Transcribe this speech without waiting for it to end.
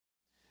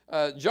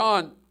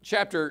John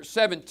chapter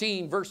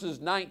 17, verses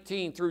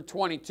 19 through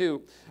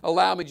 22.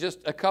 Allow me just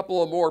a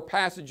couple of more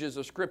passages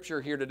of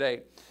Scripture here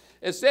today.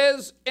 It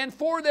says, "And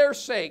for their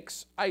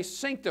sakes I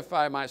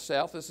sanctify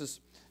myself," this is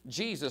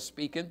Jesus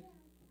speaking,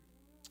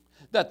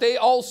 "that they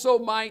also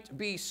might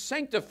be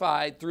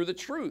sanctified through the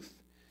truth."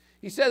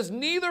 He says,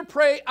 "Neither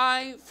pray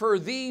I for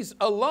these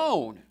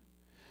alone,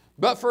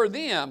 but for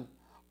them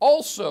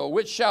also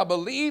which shall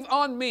believe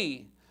on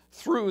me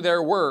through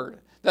their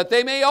word, that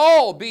they may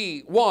all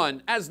be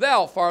one, as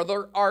thou,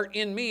 Father, art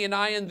in me and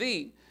I in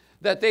thee,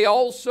 that they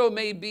also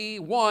may be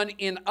one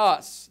in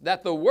us,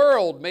 that the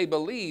world may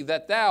believe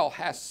that thou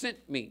hast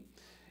sent me.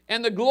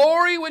 And the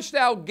glory which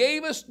thou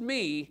gavest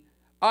me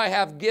I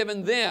have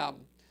given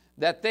them,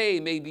 that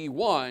they may be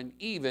one,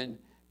 even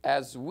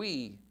as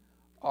we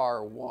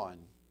are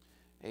one."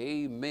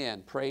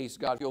 Amen. Praise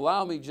God. If you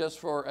allow me just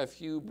for a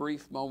few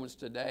brief moments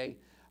today,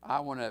 I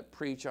want to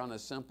preach on a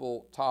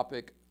simple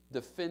topic: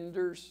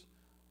 defenders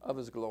of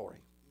His glory.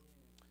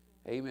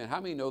 Amen.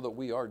 How many know that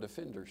we are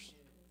defenders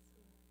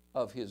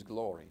of His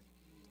glory?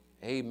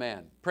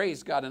 Amen.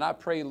 Praise God. And I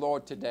pray,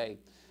 Lord, today,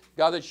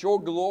 God, that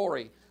your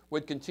glory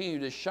would continue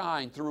to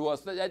shine through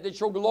us, that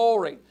your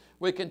glory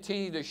would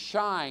continue to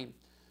shine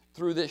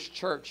through this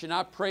church. And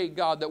I pray,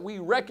 God, that we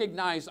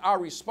recognize our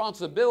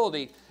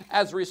responsibility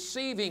as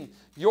receiving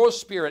your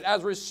Spirit,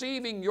 as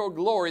receiving your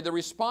glory, the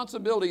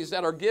responsibilities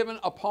that are given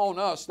upon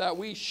us, that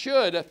we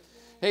should,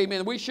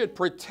 amen, we should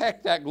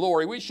protect that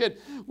glory. We should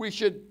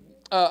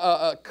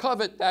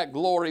covet that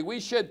glory.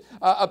 We should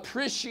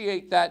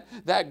appreciate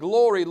that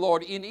glory,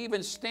 Lord, and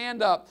even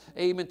stand up,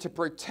 amen, to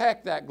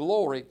protect that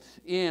glory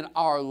in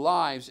our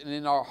lives and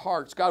in our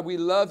hearts. God, we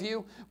love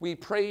you. We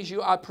praise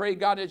you. I pray,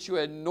 God, that you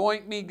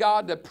anoint me,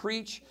 God, to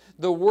preach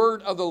the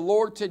word of the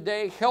Lord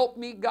today. Help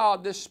me,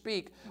 God, to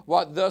speak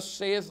what thus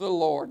saith the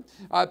Lord.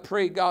 I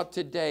pray, God,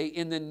 today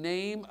in the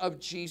name of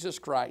Jesus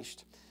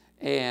Christ,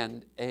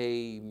 and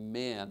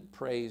amen.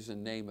 Praise the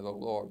name of the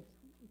Lord.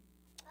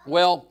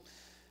 Well,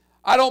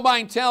 I don't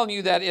mind telling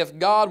you that if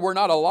God were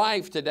not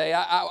alive today,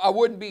 I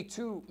wouldn't be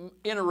too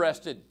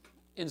interested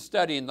in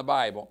studying the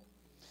Bible.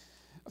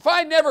 If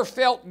I never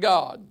felt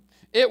God,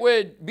 it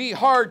would be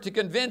hard to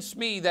convince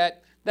me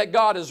that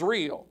God is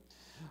real.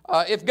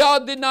 If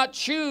God did not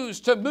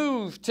choose to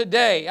move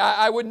today,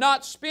 I would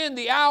not spend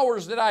the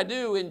hours that I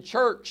do in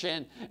church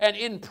and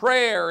in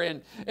prayer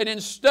and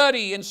in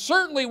study, and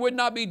certainly would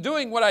not be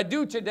doing what I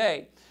do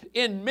today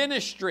in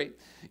ministry.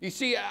 You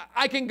see,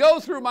 I can go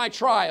through my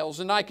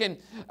trials and I can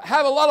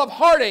have a lot of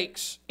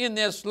heartaches in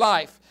this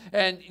life.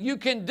 And you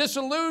can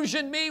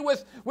disillusion me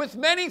with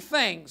many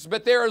things.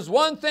 But there is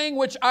one thing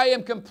which I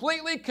am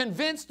completely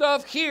convinced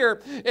of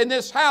here in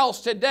this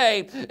house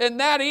today. And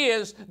that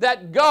is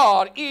that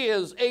God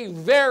is a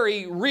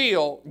very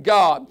real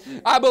God.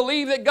 I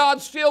believe that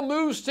God still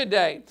moves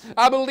today.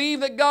 I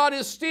believe that God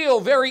is still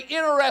very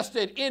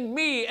interested in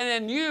me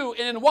and in you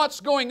and in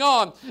what's going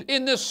on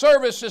in this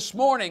service this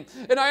morning.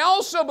 And I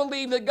also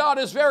believe that God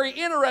is very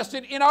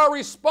interested in our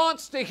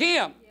response to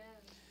Him.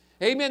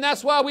 Amen.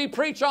 That's why we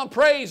preach on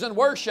praise and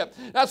worship.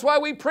 That's why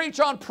we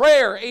preach on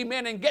prayer.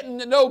 Amen. And getting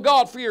to know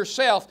God for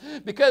yourself.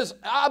 Because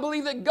I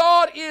believe that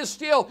God is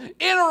still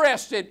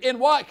interested in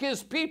what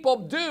His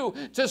people do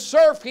to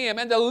serve Him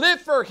and to live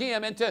for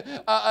Him and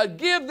to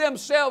give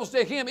themselves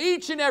to Him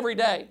each and every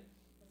day.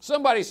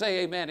 Somebody say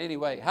amen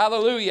anyway.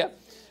 Hallelujah.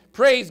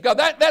 Praise God.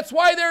 That's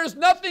why there is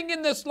nothing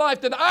in this life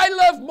that I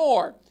love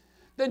more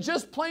than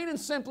just plain and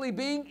simply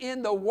being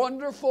in the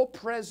wonderful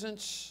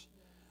presence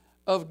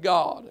of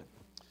God.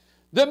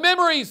 The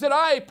memories that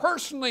I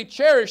personally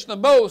cherish the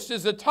most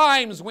is the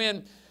times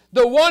when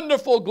the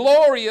wonderful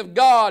glory of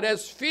God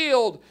has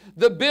filled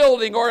the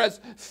building or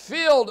has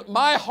filled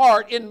my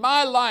heart in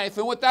my life,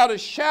 and without a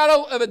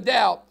shadow of a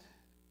doubt,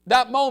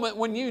 that moment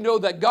when you know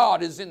that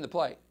God is in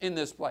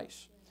this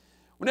place.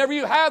 Whenever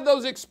you have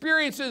those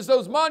experiences,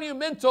 those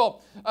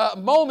monumental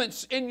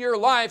moments in your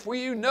life where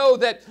you know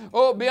that,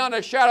 beyond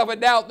a shadow of a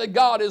doubt, that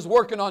God is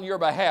working on your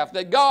behalf,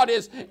 that God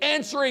is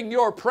answering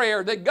your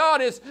prayer, that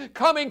God is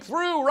coming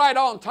through right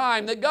on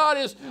time, that God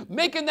is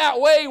making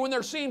that way when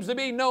there seems to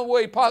be no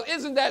way possible.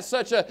 Isn't that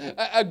such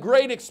a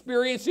great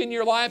experience in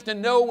your life to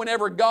know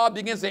whenever God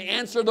begins to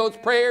answer those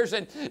prayers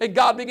and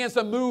God begins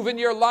to move in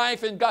your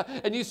life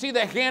and you see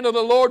the hand of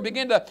the Lord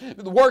begin to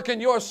work in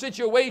your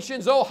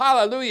situations? Oh,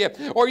 hallelujah.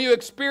 Or you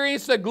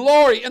experience the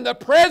glory and the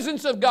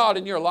presence of God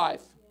in your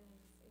life.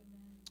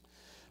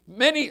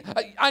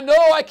 I know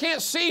I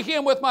can't see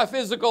Him with my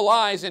physical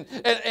eyes, and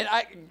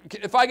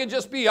if I can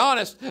just be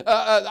honest,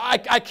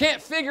 I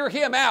can't figure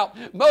Him out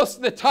most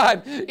of the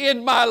time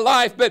in my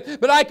life,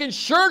 but I can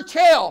sure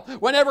tell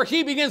whenever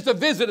He begins to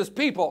visit His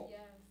people.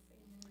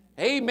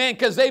 Amen.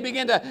 Because they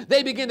begin to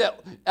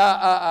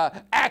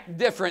act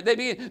different.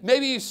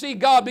 Maybe you see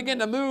God begin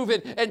to move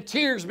and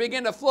tears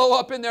begin to flow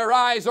up in their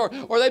eyes, or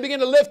they begin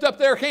to lift up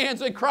their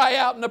hands and cry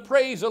out and to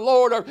praise the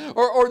Lord,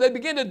 or they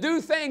begin to do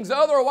things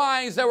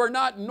otherwise that were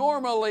not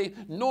normally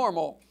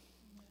normal.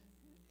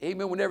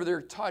 Amen. Whenever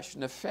they're touched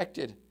and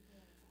affected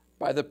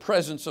by the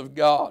presence of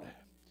God.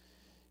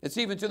 It's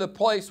even to the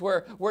place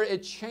where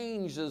it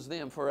changes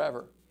them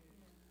forever,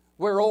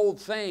 where old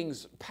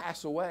things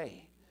pass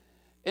away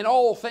and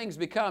all things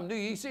become new.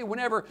 You see,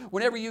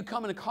 whenever you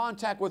come into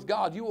contact with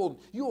God, you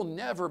will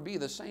never be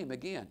the same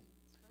again,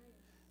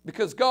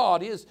 because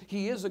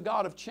He is a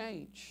God of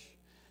change.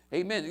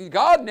 Amen.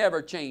 God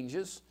never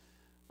changes.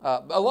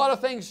 A lot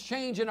of things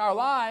change in our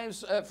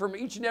lives from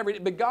each and every day.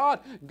 But God,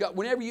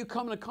 whenever you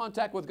come into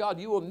contact with God,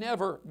 you will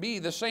never be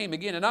the same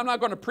again. And I'm not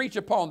going to preach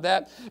upon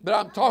that, but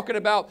I'm talking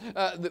about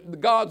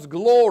God's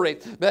glory.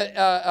 But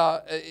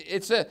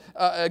it's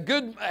a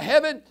good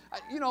heaven.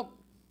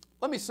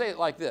 Let me say it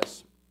like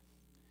this.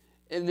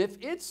 And if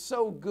it's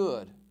so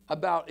good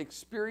about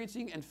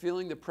experiencing and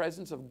feeling the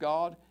presence of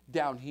God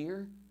down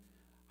here,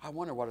 I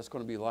wonder what it's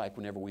going to be like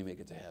whenever we make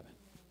it to heaven.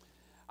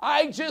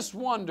 I just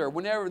wonder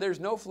whenever there's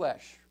no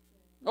flesh.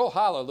 Oh,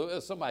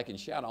 hallelujah. Somebody can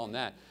shout on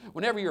that.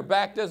 Whenever your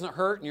back doesn't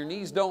hurt and your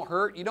knees don't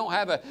hurt, you don't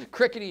have a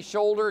crickety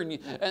shoulder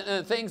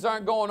and things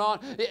aren't going on,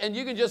 and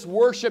you can just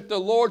worship the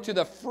Lord to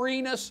the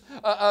freeness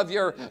of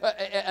your,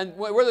 and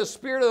where the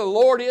Spirit of the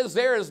Lord is,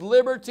 there is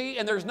liberty,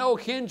 and there's no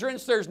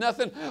hindrance. There's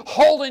nothing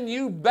holding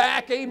you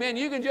back. Amen.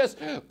 You can just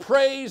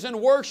praise and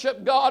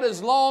worship God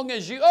as long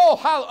as you,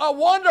 I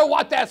wonder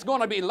what that's going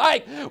to be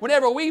like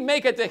whenever we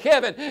make it to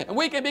heaven and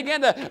we can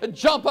begin to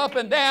jump up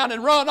and down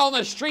and run on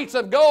the streets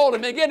of gold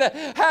and begin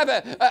to have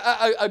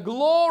a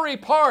glory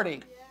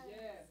party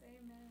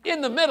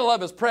in the middle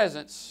of His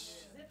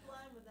presence.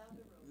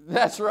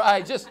 That's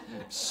right. Just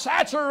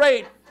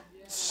saturated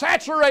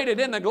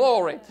in the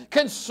glory,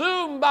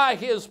 consumed by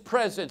His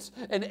presence,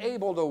 and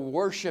able to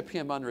worship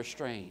Him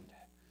unrestrained.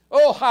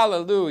 Oh,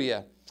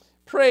 hallelujah.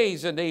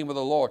 Praise the name of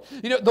the Lord.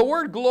 The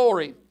word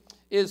glory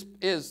is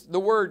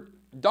the word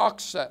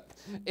doxa,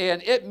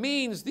 and it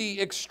means the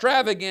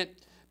extravagant,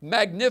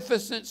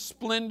 magnificent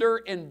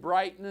splendor and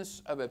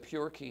brightness of a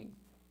pure king.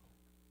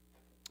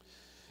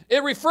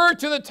 It referred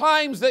to the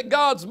times that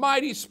God's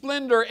mighty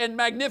splendor and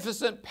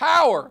magnificent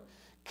power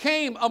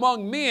came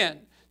among men,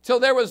 till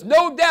there was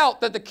no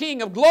doubt that the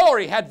King of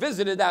glory had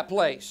visited that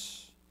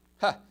place.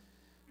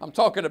 I'm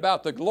talking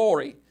about the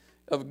glory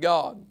of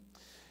God.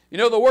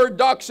 The word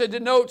doxa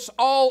denotes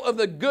all of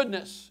the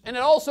goodness, and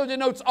it also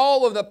denotes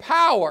all of the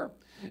power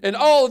and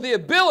all of the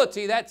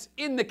ability that's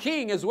in the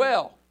King as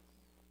well.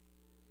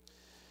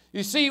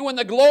 You see, when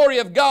the glory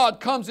of God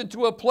comes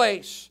into a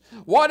place,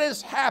 what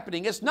is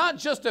happening? It's not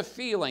just a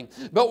feeling,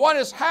 but what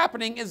is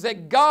happening is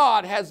that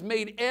God has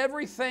made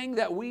everything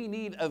that we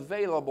need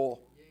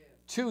available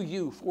to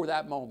you for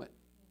that moment.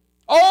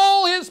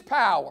 All His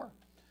power,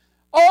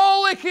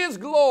 all of His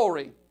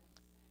glory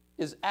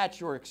is at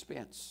your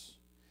expense.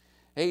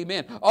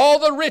 Amen. All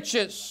the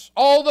riches,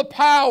 all the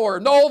power,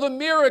 and all the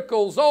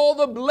miracles, all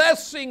the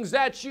blessings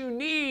that you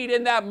need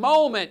in that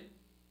moment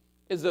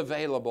is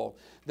available.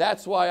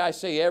 That's why I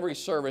say every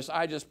service,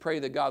 I just pray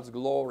that God's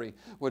glory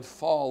would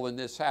fall in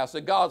this house,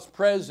 that God's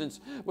presence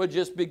would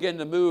just begin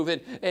to move.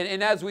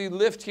 And as we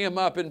lift Him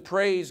up and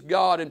praise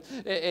God,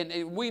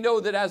 and we know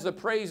that as the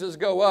praises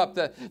go up,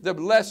 the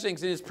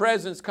blessings and His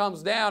presence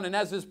comes down, and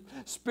as His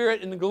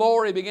Spirit and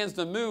glory begins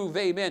to move,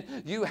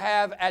 amen, you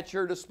have at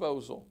your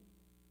disposal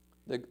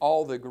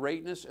all the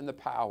greatness and the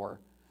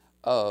power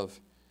of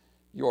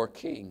your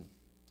King.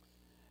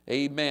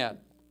 Amen.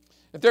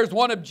 If there's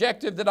one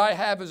objective that I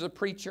have as a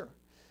preacher,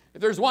 if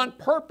there's one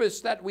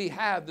purpose that we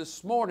have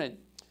this morning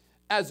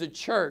as a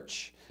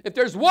church, if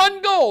there's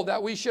one goal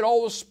that we should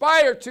all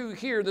aspire to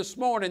here this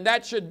morning,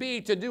 that should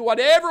be to do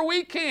whatever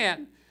we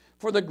can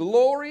for the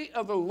glory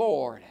of the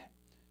Lord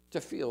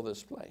to fill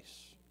this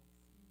place.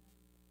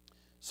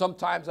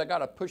 Sometimes I got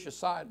to push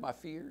aside my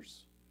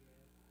fears.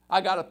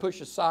 I got to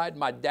push aside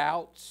my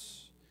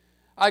doubts.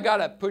 I got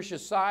to push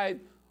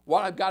aside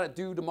what I've got to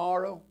do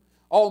tomorrow,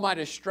 all my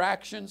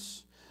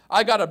distractions.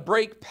 I got to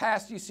break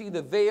past, you see,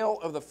 the veil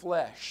of the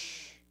flesh.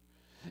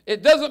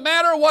 It doesn't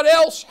matter what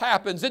else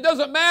happens. It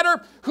doesn't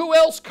matter who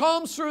else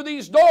comes through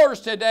these doors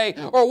today,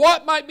 or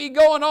what might be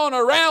going on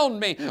around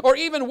me, or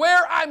even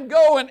where I'm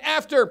going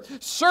after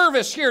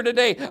service here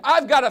today.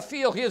 I've got to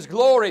feel His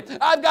glory.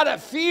 I've got to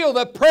feel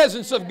the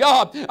presence of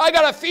God. I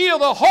got to feel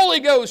the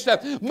Holy Ghost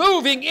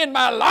moving in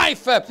my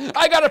life.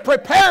 I got to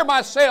prepare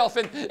myself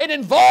and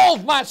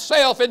involve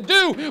myself and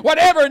do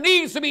whatever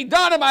needs to be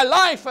done in my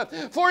life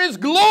for His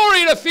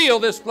glory to fill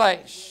this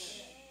place.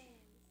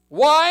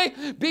 Why?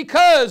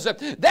 Because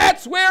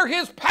that's where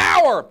His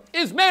power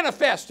is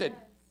manifested.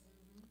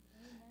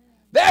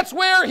 That's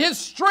where His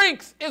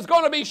strength is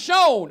going to be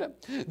shown.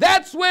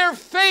 That's where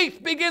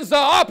faith begins to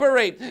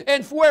operate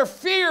and where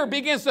fear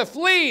begins to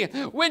flee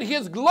when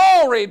His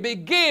glory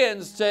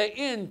begins to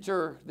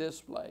enter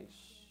this place.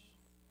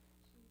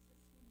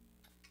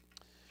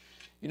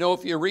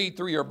 If you read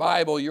through your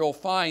Bible, you'll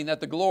find that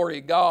the glory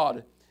of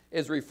God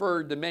is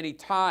referred to many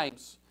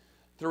times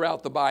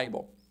throughout the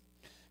Bible.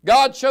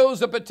 God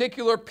chose a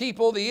particular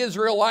people, the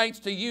Israelites,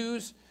 to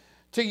use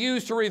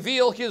to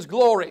reveal His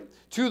glory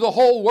to the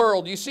whole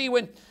world. You see,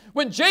 when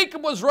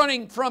Jacob was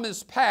running from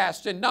his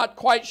past and not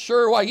quite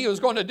sure what he was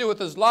going to do with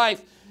his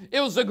life,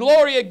 it was the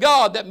glory of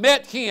God that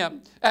met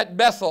him at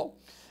Bethel.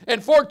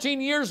 And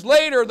 14 years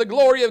later, the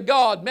glory of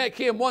God met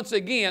him once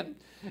again.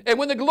 And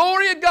when the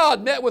glory of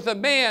God met with a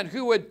man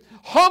who would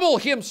humble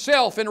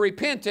himself in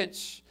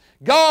repentance,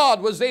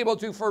 God was able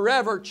to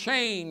forever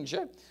change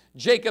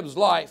Jacob's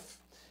life.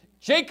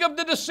 Jacob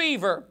the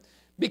deceiver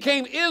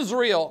became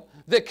Israel,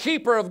 the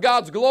keeper of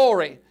God's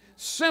glory,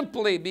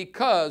 simply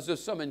because of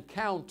some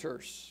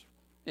encounters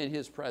in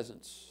his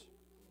presence.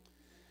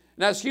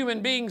 And as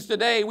human beings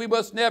today, we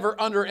must never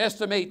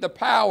underestimate the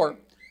power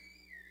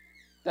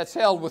that's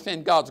held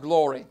within God's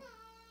glory.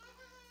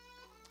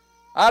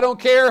 I don't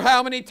care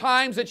how many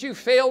times that you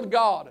failed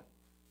God.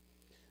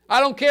 I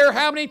don't care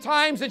how many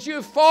times that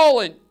you've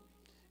fallen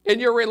in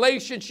your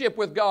relationship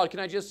with God. Can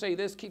I just say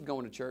this? Keep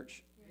going to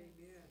church.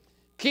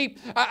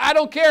 I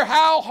don't care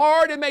how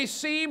hard it may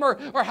seem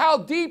or how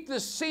deep the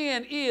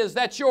sin is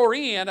that you're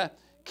in,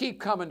 keep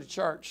coming to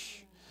church.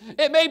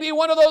 It may be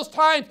one of those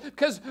times,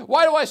 because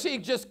why do I say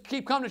just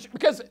keep coming to church?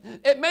 Because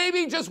it may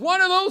be just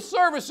one of those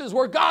services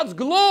where God's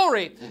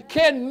glory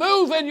can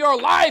move in your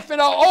life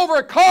and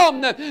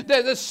overcome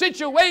the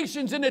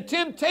situations and the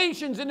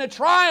temptations and the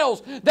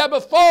trials that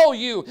befall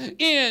you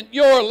in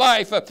your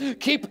life.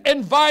 Keep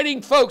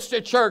inviting folks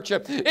to church.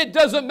 It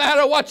doesn't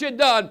matter what you've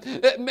done.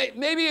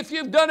 Maybe if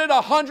you've done it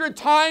 100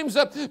 times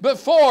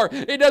before,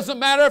 it doesn't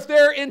matter if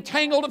they're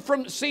entangled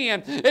from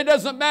sin. It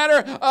doesn't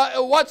matter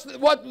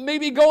what may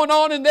be going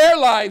on in their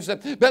lives,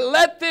 but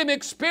let them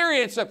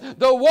experience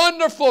the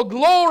wonderful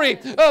glory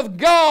of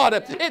God.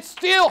 It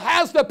still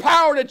has the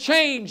power to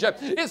change.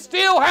 It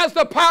still has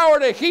the power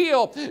to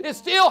heal. It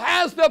still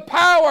has the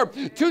power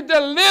to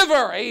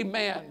deliver.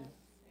 Amen.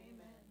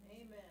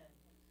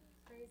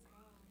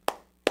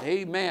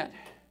 Amen.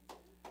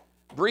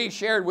 Bree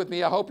shared with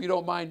me, I hope you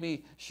don't mind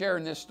me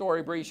sharing this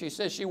story, Bree. She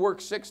says she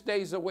works 6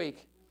 days a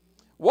week.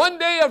 1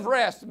 day of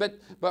rest, but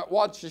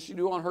what does she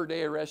do on her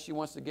day of rest? She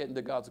wants to get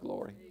into God's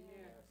glory.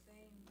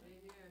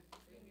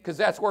 Because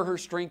that's where her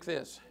strength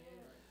is.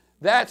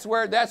 That's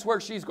where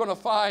she's going to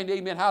find,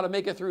 amen, how to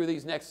make it through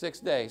these next 6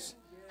 days.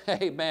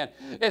 Amen.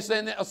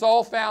 It's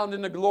all found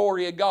in the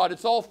glory of God.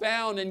 It's all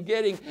found in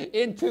getting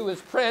into His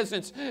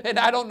presence. And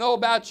I don't know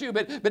about you,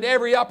 but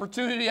every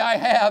opportunity I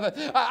have,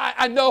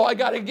 I know I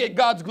got to get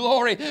God's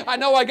glory. I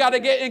know I got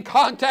to get in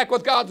contact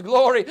with God's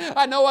glory.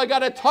 I know I got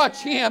to touch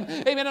Him.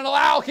 Amen. And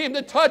allow Him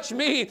to touch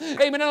me.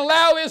 Amen. And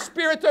allow His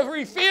Spirit to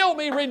refill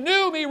me,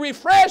 renew me,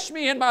 refresh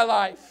me in my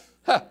life.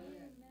 Huh.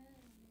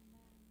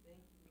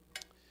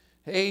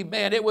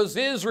 Amen. It was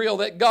Israel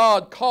that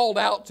God called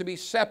out to be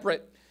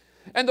separate.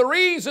 And the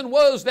reason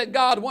was that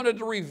God wanted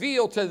to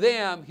reveal to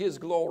them His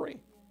glory.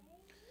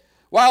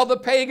 While the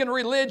pagan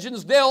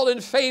religions dealt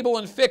in fable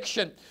and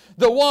fiction,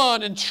 the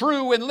one and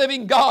true and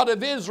living God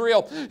of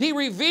Israel, He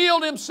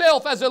revealed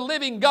Himself as a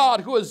living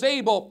God who was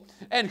able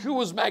and who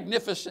was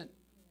magnificent.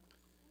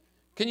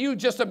 Can you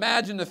just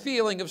imagine the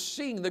feeling of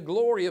seeing the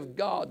glory of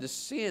God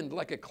descend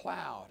like a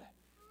cloud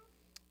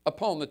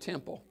upon the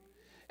temple?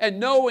 And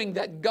knowing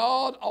that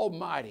God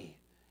Almighty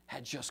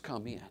had just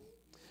come in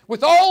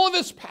with all of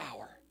His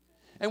power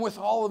and with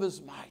all of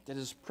His might, that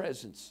His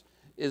presence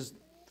is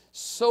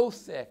so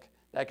thick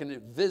that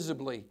can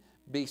visibly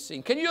be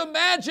seen. Can you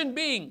imagine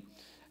being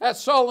at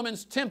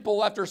Solomon's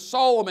temple after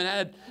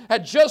Solomon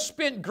had just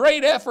spent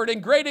great effort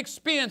and great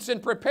expense in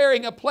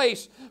preparing a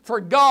place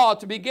for God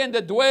to begin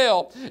to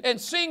dwell,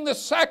 and seeing the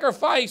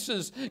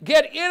sacrifices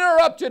get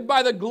interrupted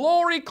by the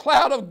glory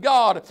cloud of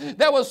God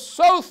that was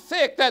so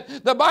thick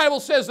that the Bible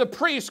says the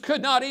priest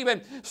could not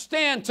even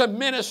stand to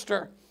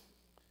minister.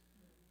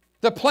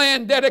 The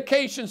planned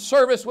dedication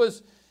service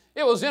was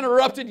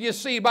interrupted, you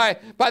see, by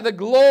the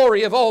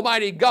glory of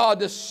Almighty God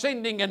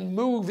descending and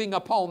moving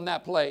upon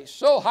that place.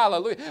 So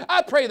hallelujah.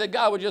 I pray that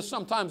God would just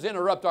sometimes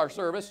interrupt our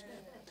service.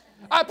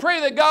 I pray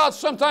that God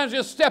sometimes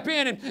just step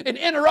in and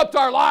interrupt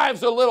our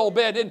lives a little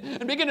bit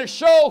and begin to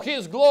show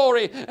His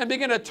glory and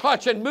begin to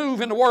touch and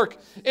move and work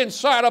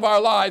inside of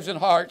our lives and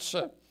hearts.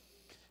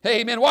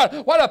 Amen.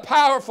 What a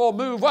powerful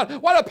move. What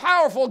a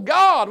powerful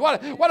God.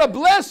 What a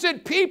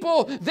blessed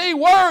people they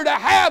were to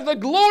have the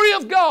glory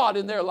of God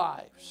in their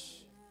lives.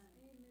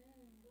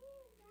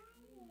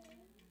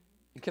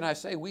 Can I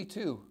say we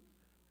too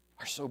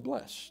are so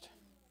blessed?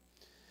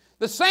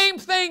 The same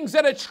things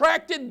that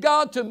attracted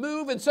God to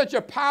move in such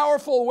a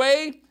powerful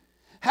way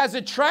has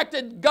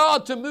attracted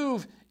God to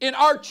move in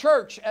our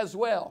church as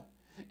well,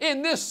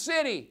 in this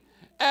city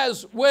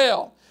as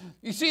well.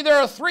 You see, there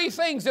are 3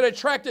 things that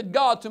attracted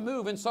God to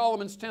move in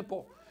Solomon's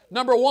temple.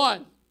 Number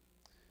 1,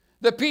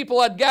 the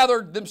people had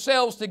gathered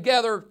themselves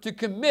together to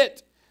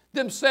commit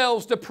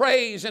themselves to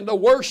praise and to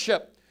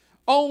worship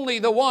only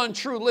the one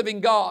true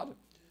living God,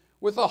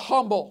 with a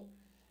humble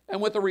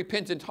and with a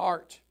repentant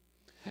heart.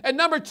 And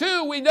number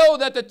 2, we know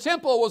that the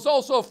temple was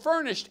also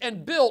furnished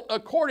and built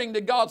according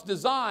to God's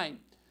design,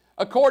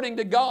 according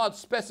to God's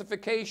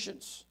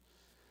specifications.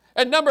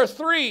 And number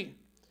 3,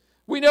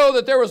 we know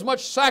that there was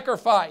much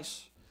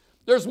sacrifice.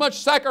 There's much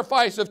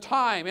sacrifice of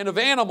time and of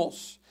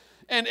animals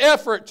and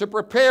effort to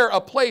prepare a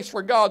place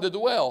for God to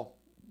dwell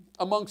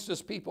amongst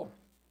His people.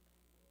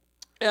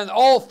 And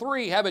all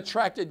 3 have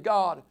attracted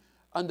God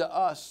unto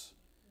us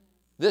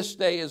this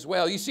day as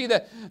well. You see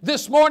that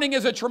this morning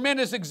is a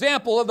tremendous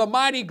example of the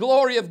mighty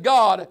glory of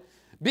God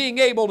being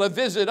able to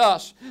visit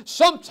us.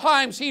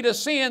 Sometimes He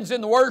descends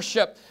in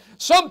worship.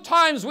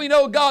 Sometimes we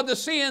know God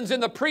descends in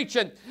the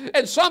preaching,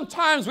 and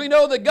sometimes we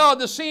know that God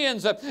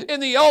descends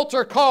in the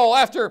altar call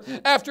after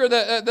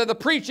the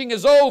preaching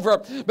is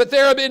over. But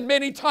there have been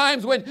many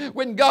times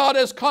when God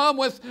has come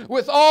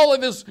with all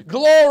of His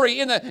glory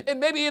and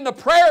maybe in the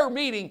prayer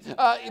meeting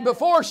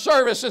before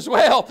service as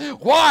well.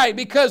 Why?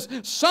 Because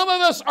some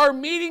of us are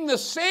meeting the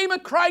same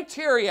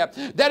criteria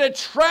that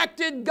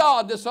attracted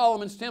God to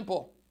Solomon's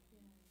temple.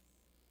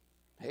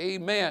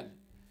 Amen.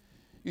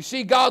 You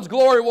see, God's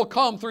glory will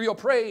come through your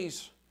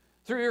praise,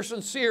 through your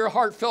sincere,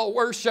 heartfelt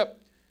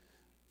worship,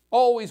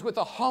 always with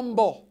a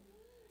humble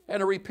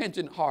and a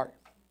repentant heart.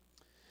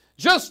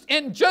 Just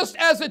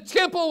as the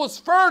temple was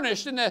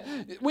furnished,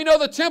 and we know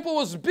the temple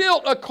was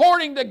built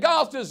according to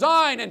God's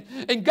design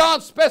and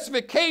God's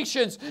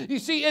specifications. You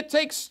see, it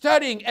takes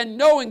studying and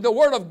knowing the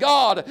Word of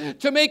God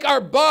to make our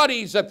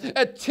bodies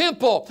a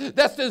temple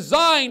that's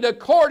designed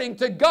according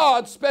to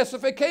God's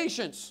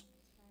specifications.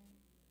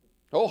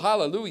 Oh,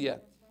 hallelujah.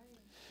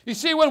 You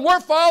see, when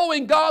we're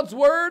following God's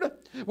Word,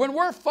 when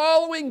we're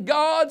following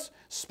God's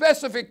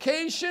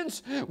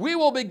specifications, we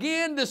will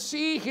begin to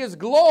see His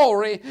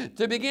glory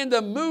to begin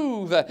to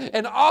move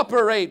and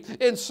operate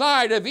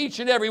inside of each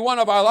and every one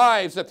of our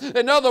lives.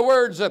 In other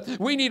words,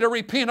 we need to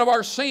repent of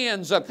our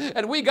sins,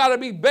 and we got to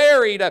be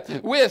buried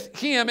with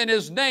Him in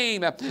His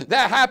name.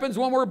 That happens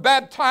when we're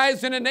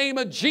baptized in the name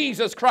of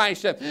Jesus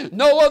Christ.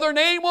 No other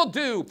name will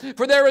do,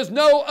 for there is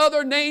no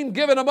other name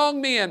given among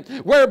men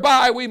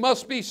whereby we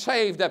must be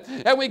saved.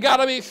 And we got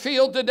to be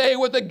filled today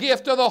with the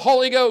gift of the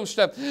Holy Ghost.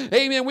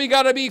 Amen. We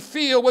got to be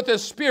filled with the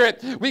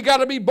Spirit. We got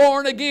to be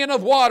born again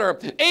of water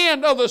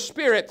and of the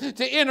Spirit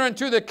to enter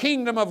into the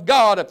kingdom of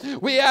God.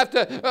 We have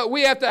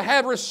to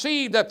have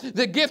received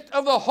the gift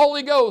of the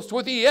Holy Ghost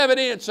with the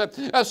evidence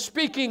of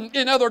speaking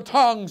in other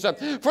tongues.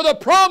 For the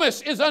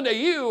promise is unto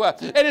you,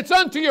 and it's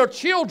unto your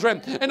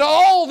children, and to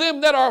all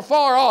them that are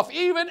far off,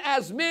 even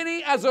as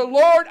many as the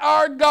Lord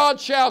our God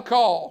shall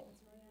call.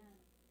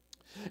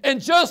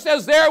 And just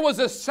as there was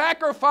a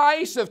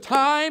sacrifice of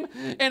time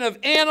and of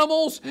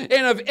animals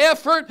and of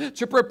effort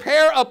to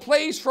prepare a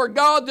place for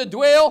God to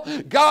dwell,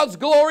 God's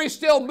glory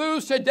still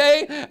moves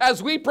today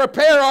as we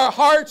prepare our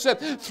hearts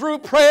through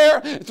prayer,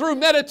 through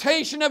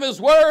meditation of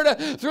His Word,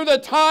 through the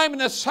time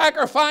and the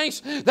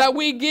sacrifice that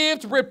we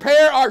give to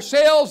prepare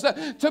ourselves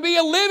to be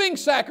a living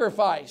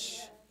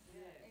sacrifice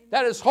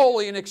that is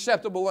holy and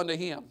acceptable unto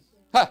Him.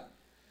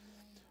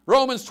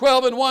 Romans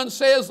 12:1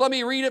 says, let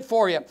me read it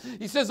for you.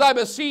 He says, I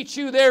beseech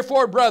you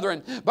therefore,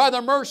 brethren, by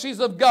the mercies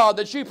of God,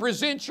 that you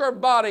present your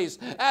bodies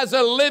as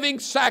a living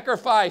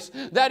sacrifice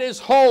that is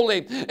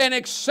holy and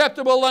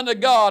acceptable unto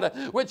God,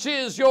 which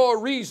is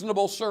your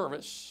reasonable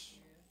service.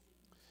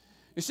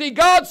 You see,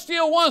 God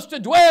still wants to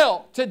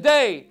dwell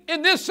today,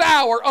 in this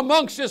hour,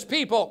 amongst His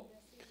people.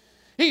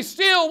 He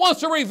still wants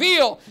to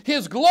reveal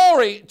His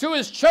glory to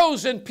His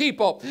chosen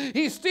people.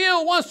 He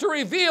still wants to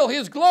reveal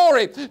His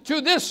glory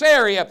to this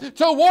area,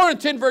 to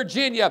Warrenton,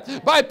 Virginia,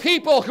 by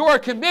people who are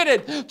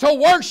committed to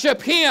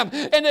worship Him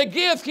and to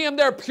give Him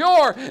their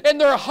pure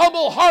and their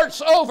humble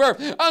hearts over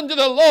unto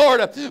the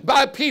Lord,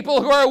 by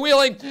people who are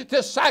willing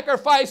to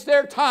sacrifice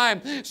their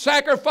time,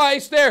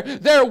 sacrifice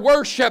their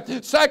worship,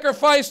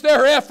 sacrifice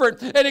their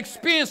effort and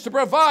expense to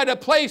provide a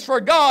place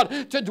for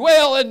God to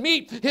dwell and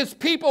meet His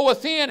people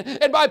within,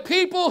 and by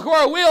people who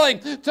are willing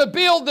to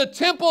build the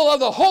temple of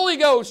the Holy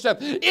Ghost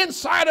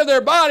inside of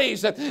their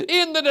bodies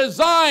in the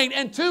design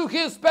and to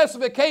His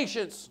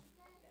specifications.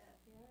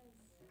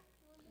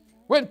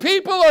 When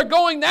people are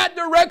going that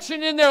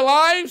direction in their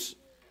lives,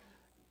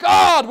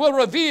 God will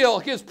reveal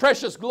His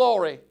precious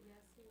glory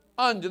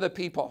unto the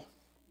people.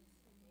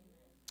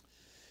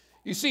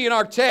 You see, in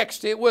our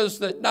text, it was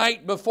the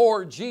night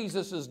before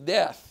Jesus'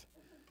 death,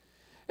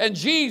 and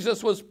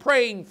Jesus was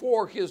praying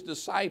for His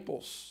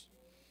disciples.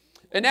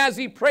 And as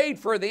He prayed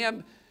for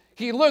them,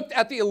 He looked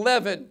at the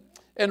 11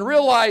 and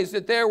realized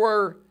that they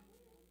were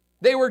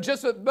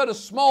just but a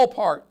small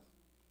part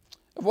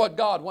of what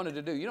God wanted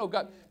to do. You know,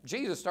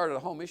 Jesus started a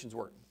home missions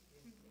work.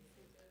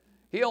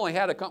 He only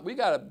had we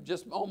got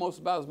just almost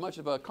about as much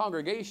of a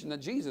congregation that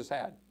Jesus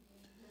had.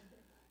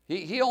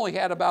 He only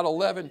had about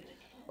 11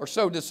 or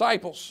so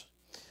disciples.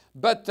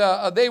 But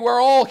they were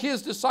all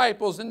His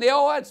disciples, and they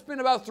all had spent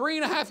about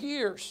 3.5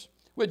 years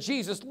with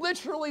Jesus,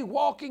 literally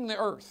walking the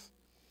earth.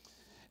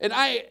 And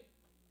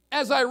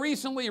as I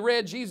recently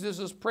read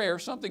Jesus' prayer,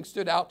 something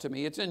stood out to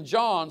me. It's in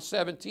John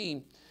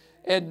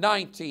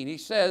 17:19. He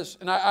says,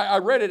 and I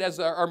read it as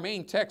our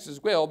main text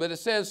as well, but it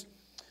says,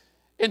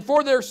 and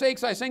for their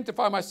sakes I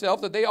sanctify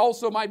myself, that they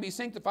also might be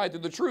sanctified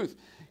through the truth.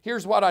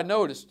 Here's what I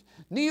noticed.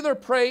 Neither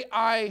pray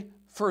I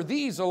for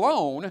these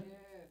alone,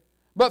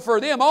 but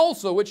for them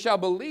also which shall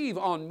believe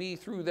on me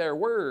through their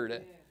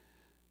word,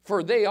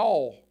 for they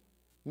all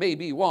may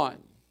be one.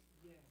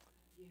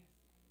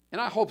 And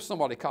I hope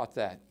somebody caught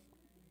that.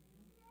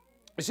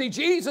 You see,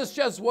 Jesus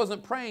just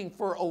wasn't praying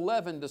for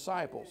 11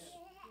 disciples.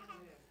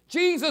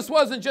 Jesus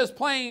wasn't just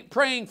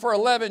praying for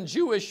 11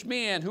 Jewish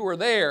men who were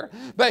there,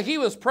 but he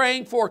was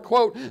praying for,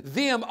 quote,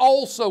 them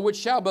also which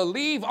shall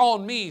believe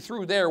on me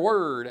through their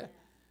word.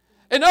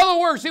 In other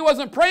words, he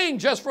wasn't praying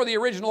just for the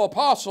original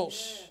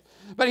apostles,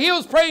 but he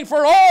was praying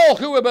for all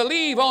who would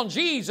believe on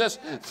Jesus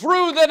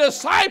through the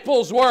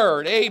disciples'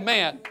 word.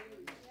 Amen.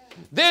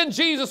 Then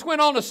Jesus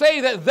went on to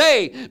say that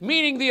they,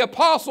 meaning the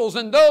apostles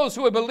and those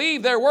who would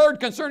believe their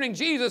word concerning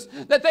Jesus,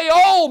 that they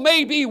all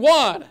may be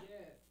one.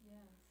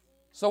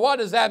 So what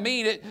does that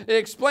mean? It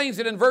explains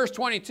it in verse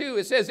 22.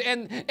 It says,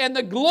 and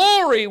the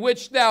glory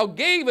which thou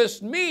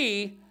gavest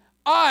me,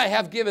 I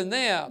have given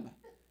them,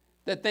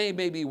 that they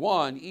may be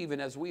one,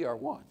 even as we are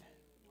one.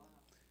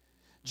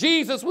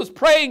 Jesus was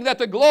praying that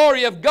the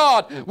glory of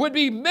God would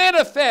be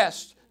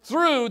manifest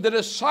through the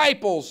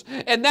disciples,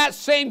 and that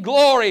same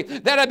glory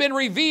that had been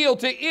revealed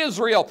to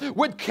Israel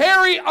would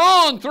carry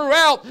on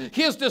throughout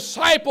his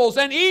disciples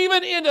and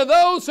even into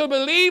those who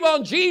believe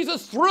on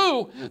Jesus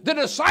through the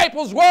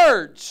disciples'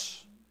 words.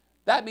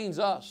 That means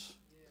us.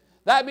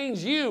 That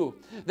means you.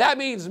 That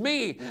means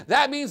me.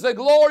 That means the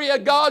glory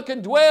of God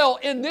can dwell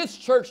in this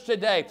church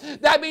today.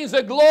 That means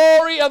the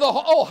glory of the,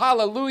 oh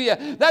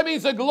hallelujah. That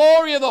means the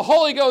glory of the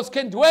Holy Ghost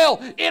can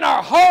dwell in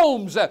our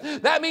homes.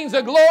 That means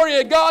the glory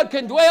of God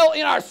can dwell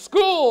in our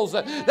schools.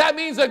 That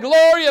means the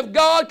glory of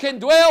God can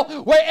dwell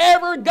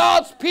wherever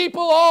God's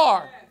people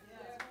are.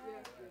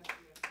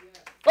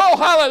 Oh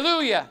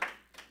hallelujah.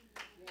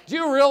 Do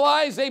you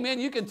realize, amen,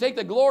 you can take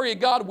the glory of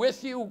God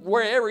with you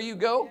wherever you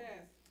go?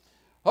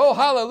 Oh,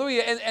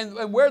 hallelujah.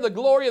 And where the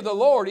glory of the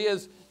Lord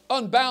is,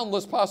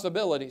 unboundless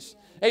possibilities.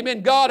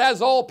 Amen. God has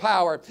all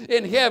power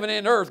in heaven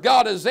and earth.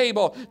 God is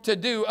able to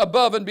do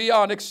above and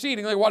beyond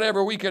exceedingly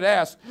whatever we could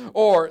ask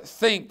or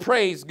think.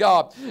 Praise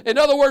God. In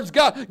other words,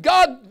 God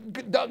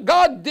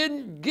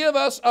didn't give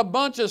us a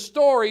bunch of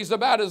stories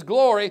about His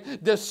glory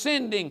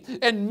descending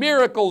and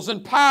miracles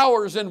and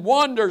powers and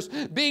wonders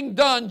being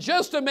done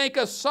just to make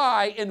us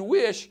sigh and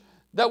wish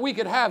that we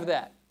could have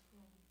that.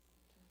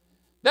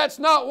 That's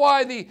not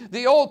why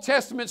the Old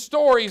Testament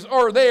stories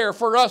are there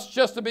for us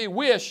just to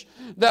wish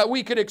that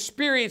we could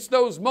experience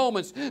those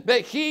moments.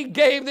 But He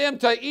gave them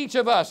to each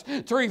of us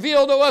to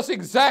reveal to us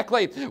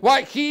exactly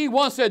what He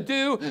wants to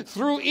do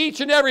through each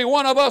and every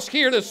one of us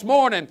here this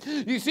morning.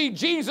 You see,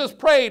 Jesus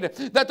prayed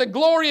that the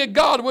glory of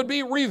God would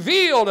be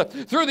revealed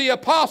through the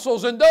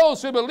apostles and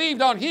those who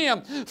believed on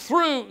Him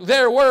through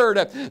their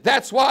word.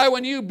 That's why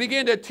when you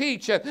begin to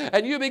teach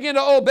and you begin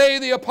to obey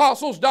the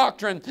apostles'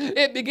 doctrine,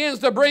 it begins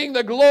to bring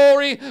the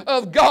glory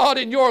of God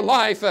in your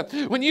life.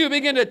 When you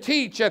begin to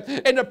teach and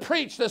to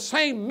preach the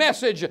same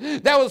message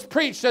that was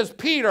preached as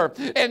Peter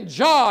and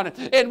John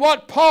and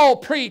what Paul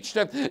preached,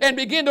 and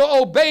begin to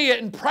obey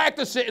it and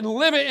practice it and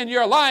live it in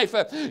your life,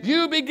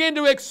 you begin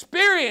to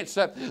experience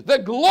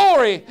the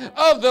glory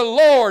of the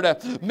Lord.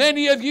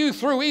 Many of you,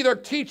 through either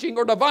teaching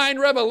or divine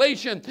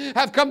revelation,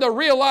 have come to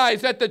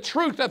realize that the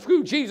truth of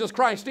who Jesus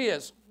Christ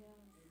is.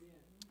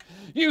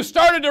 You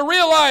started to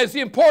realize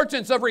the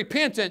importance of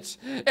repentance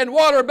and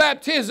water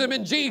baptism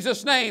in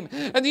Jesus' name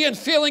and the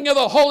infilling of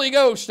the Holy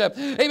Ghost.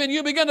 Amen.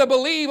 You begin to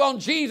believe on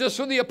Jesus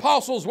through the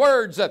apostles'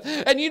 words.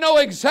 And you know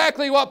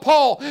exactly what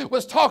Paul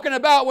was talking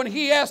about when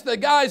he asked the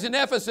guys in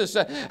Ephesus,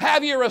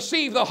 have you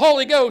received the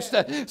Holy Ghost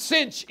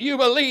since you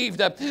believed?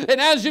 And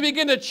as you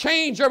begin to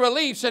change your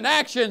beliefs and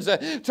actions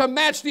to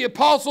match the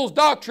apostles'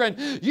 doctrine,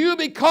 you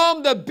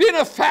become the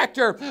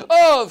benefactor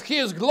of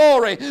His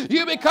glory.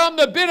 You become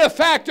the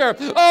benefactor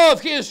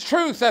of His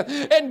truth,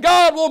 and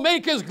God will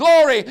make His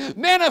glory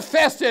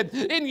manifested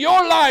in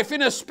your life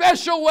in a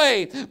special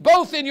way,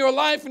 both in your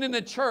life and in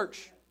the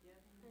church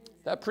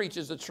that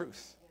preaches the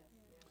truth.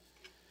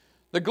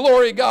 The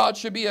glory of God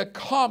should be a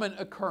common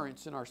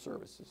occurrence in our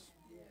services.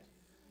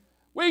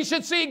 We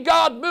should see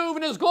God move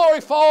and His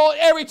glory fall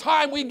every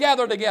time we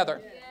gather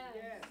together.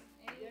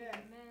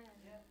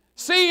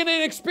 Seeing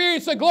and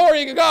experiencing the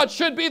glory of God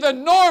should be the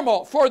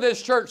normal for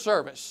this church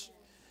service.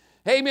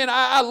 Amen.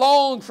 I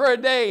long for a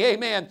day,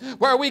 amen,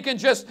 where we can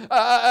just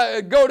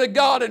go to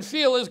God and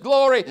feel His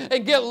glory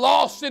and get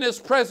lost in His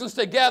presence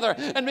together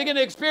and begin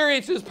to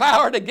experience His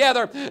power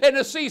together and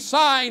to see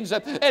signs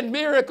and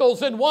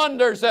miracles and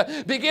wonders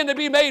begin to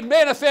be made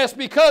manifest.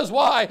 Because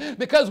why?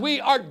 Because we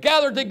are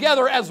gathered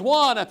together as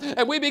one,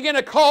 and we begin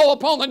to call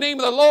upon the name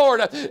of the Lord,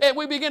 and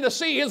we begin to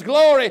see His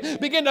glory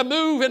begin to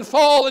move and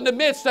fall in the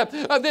midst of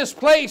this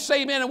place,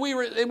 amen,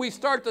 and we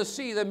start to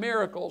see the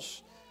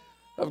miracles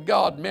of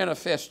God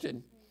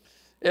manifested.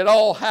 It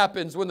all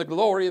happens when the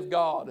glory of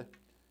God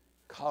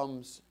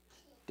comes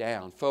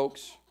down.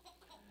 Folks,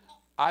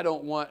 I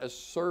don't want a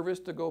service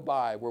to go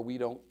by where we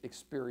don't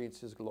experience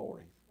His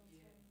glory.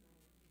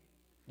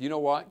 You know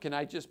what? Can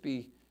I just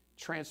be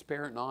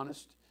transparent and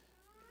honest?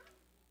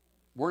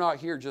 We're not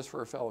here just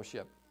for a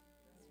fellowship.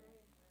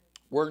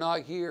 We're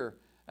not here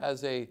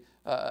as a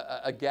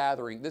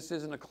gathering. This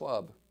isn't a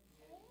club.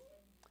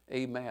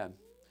 Amen.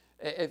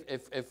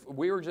 If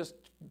we were just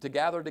to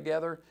gather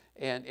together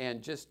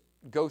and just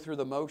go through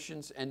the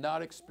motions and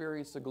not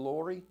experience the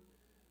glory,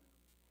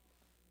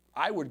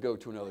 I would go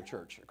to another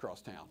church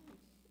across town.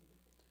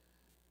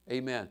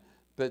 Amen.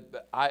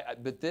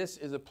 But this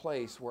is a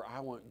place where I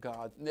want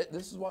God.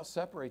 This is what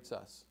separates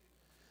us.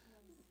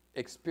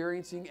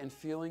 Experiencing and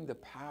feeling the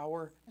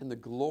power and the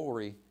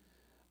glory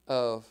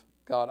of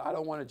God. I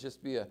don't want to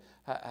just be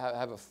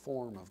have a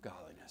form of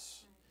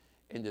godliness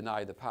and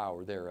deny the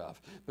power thereof.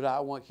 But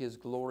I want His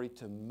glory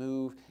to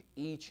move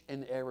each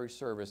and every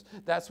service.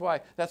 That's why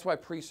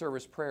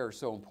pre-service prayer is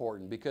so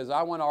important, because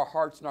I want our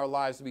hearts and our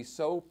lives to be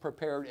so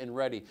prepared and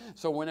ready.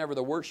 So whenever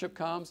the worship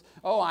comes,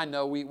 I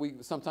know we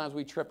sometimes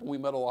we trip and we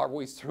muddle our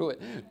ways through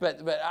it.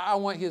 But I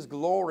want His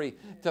glory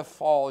to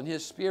fall and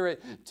His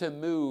Spirit to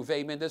move.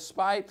 Amen.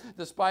 Despite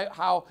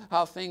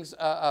how things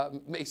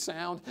may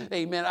sound.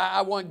 Amen.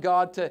 I want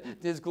God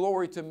His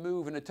glory to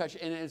move and to touch.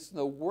 And it's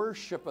the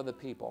worship of the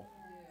people.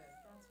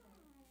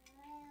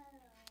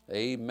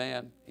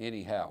 Amen.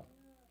 Anyhow.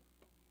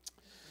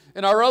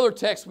 In our other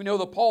text, we know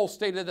that Paul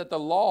stated that the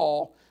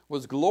law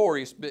was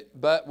glorious,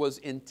 but was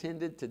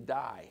intended to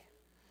die.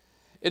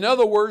 In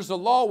other words, the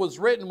law was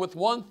written with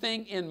one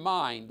thing in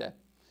mind: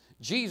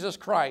 Jesus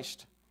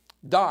Christ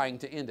dying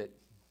to end it.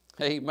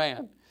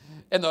 Amen.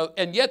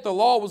 And yet the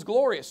law was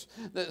glorious.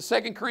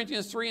 2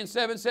 Corinthians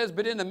 3:7 says,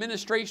 "But in the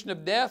ministration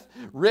of death,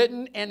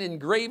 written and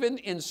engraven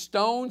in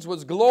stones,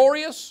 was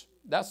glorious."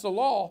 That's the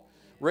law.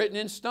 Written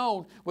in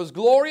stone, was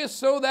glorious,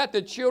 so that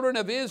the children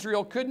of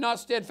Israel could not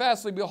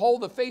steadfastly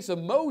behold the face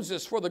of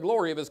Moses for the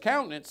glory of his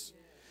countenance,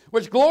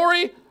 which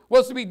glory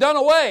was to be done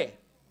away.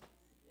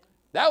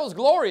 That was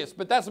glorious,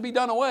 but that's to be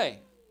done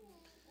away.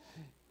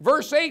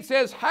 Verse 8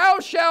 says, "How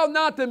shall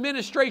not the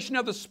ministration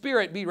of the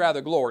Spirit be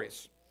rather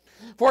glorious?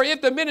 For if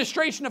the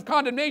ministration of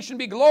condemnation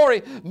be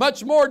glory,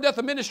 much more doth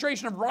the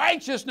ministration of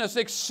righteousness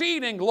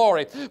exceed in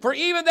glory. For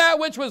even that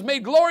which was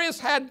made glorious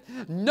had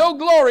no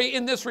glory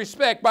in this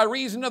respect, by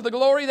reason of the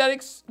glory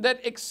that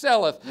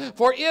excelleth.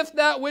 For if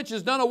that which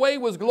is done away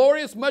was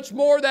glorious, much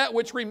more that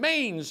which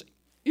remains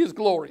is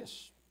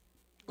glorious."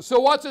 So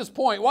what's his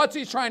point? What's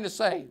he trying to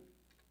say?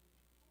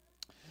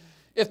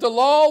 If the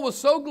law was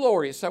so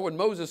glorious that when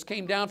Moses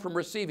came down from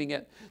receiving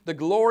it, the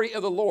glory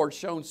of the Lord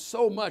shone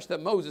so much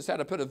that Moses had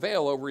to put a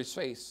veil over his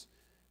face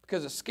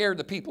because it scared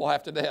the people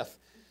half to death.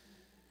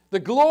 The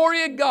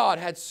glory of God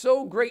had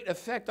so great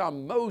effect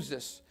on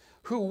Moses,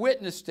 who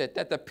witnessed it,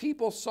 that the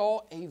people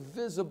saw a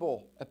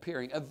visible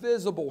appearing, a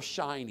visible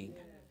shining.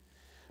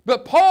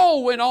 But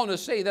Paul went on to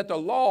say that the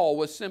law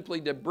was simply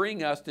to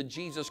bring us to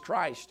Jesus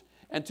Christ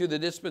and to the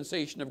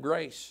dispensation of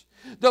grace.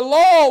 The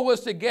law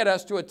was to get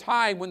us to a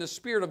time when the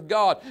Spirit of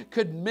God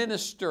could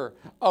minister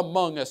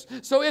among us.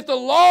 So if the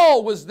law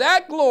was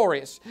that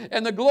glorious,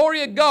 and the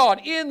glory of God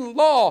in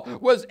law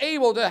was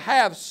able to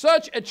have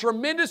such a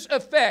tremendous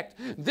effect,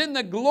 then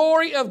the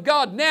glory of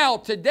God now,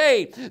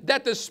 today,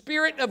 that the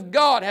Spirit of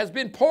God has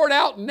been poured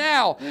out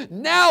now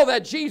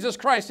that Jesus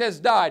Christ has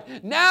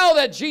died, now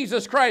that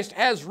Jesus Christ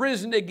has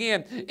risen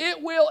again,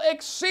 it will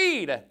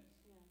exceed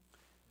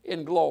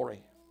in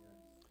glory.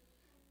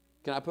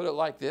 Can I put it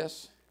like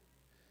this?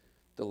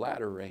 The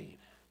latter rain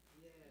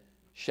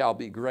shall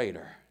be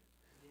greater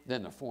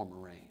than the former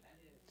rain.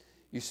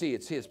 You see,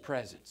 it's His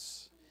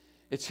presence.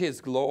 It's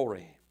His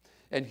glory.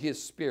 And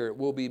His Spirit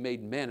will be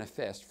made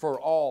manifest for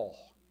all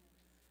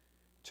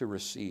to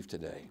receive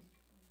today.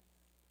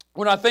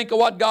 When I think of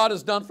what God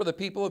has done for the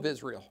people of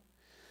Israel,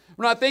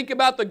 when I think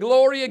about the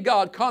glory of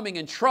God coming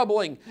and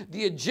troubling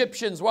the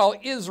Egyptians while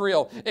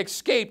Israel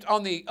escaped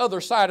on the other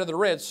side of the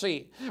Red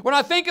Sea. When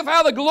I think of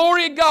how the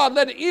glory of God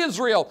led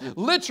Israel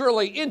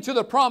literally into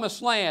the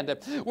promised land.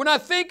 When I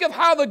think of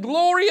how the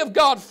glory of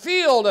God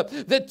filled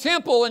the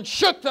temple and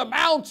shook the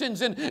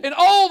mountains and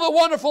all the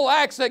wonderful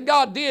acts that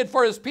God did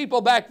for His people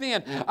back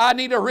then, I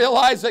need to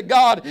realize that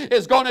God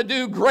is going to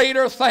do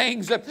greater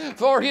things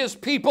for His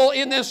people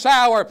in this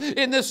hour,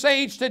 in this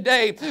age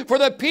today. For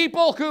the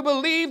people who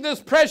believe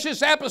this precious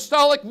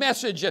apostolic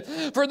message,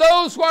 for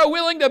those who are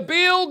willing to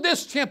build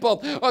this temple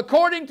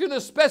according to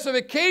the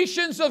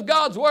specifications of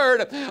God's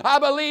Word, I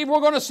believe we're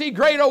going to see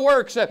greater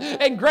works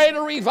and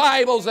greater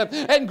revivals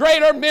and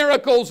greater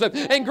miracles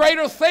and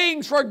greater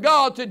things for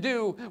God to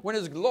do when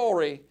His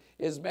glory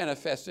is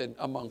manifested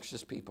amongst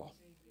His people.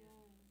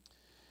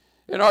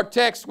 In our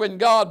text, when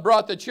God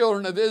brought the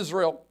children of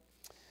Israel,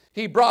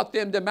 He brought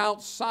them to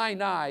Mount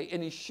Sinai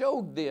and He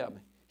showed them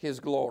His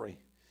glory.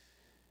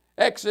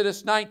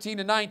 Exodus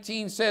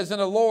 19:19 says, "And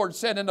the Lord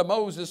said unto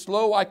Moses,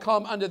 Lo, I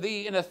come unto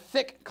thee in a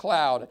thick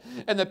cloud,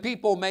 and the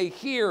people may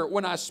hear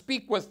when I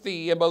speak with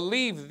thee, and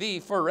believe thee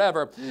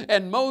forever."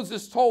 And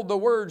Moses told the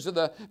words of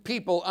the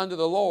people unto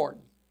the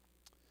Lord.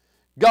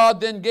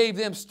 God then gave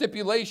them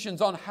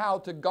stipulations on how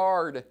to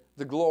guard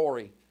the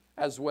glory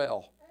as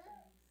well.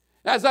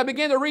 As I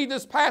began to read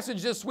this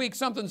passage this week,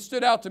 something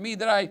stood out to me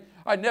that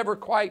I never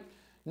quite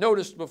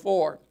noticed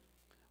before.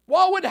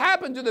 What would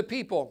happen to the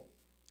people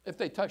if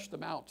they touched the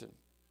mountain?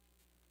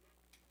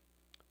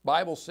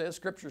 Bible says,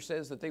 Scripture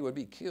says that they would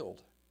be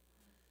killed.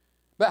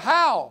 But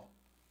how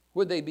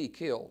would they be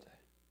killed?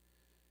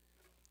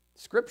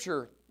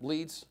 Scripture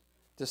leads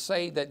to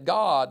say that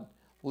God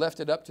left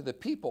it up to the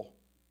people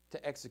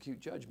to execute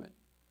judgment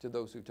to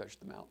those who touched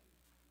the mountain.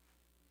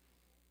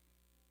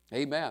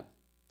 Amen.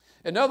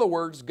 In other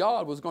words,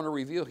 God was going to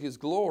reveal His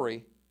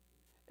glory,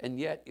 and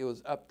yet it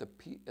was up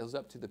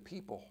to the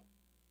people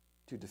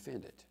to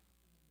defend it.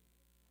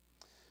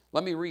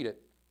 Let me read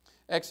it.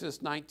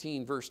 Exodus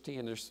 19, verse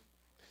 10. It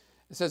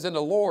says, "And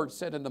the Lord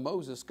said unto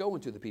Moses, Go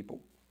unto the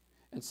people,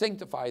 and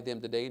sanctify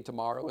them today and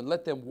tomorrow, and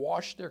let them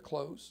wash their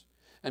clothes,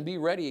 and be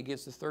ready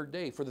against the third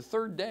day. For the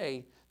third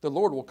day the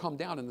Lord will come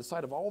down in the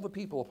sight of all the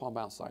people upon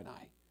Mount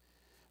Sinai."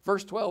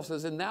 Verse 12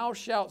 says, "And thou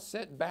shalt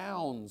set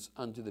bounds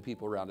unto the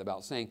people round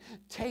about, saying,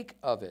 take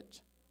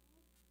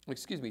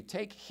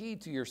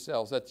heed to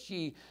yourselves, that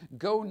ye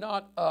go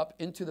not up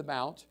into the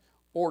mount,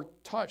 or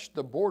touch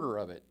the border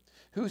of it.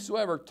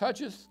 Whosoever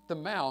toucheth the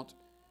mount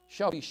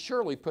shall be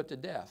surely put to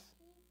death."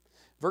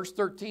 Verse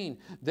 13,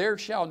 "There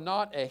shall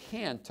not a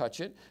hand touch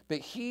it, but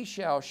he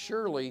shall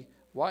surely,"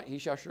 what? "He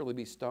shall surely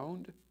be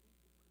stoned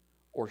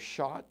or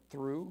shot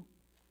through.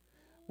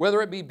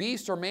 Whether it be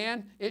beast or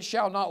man, it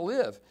shall not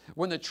live.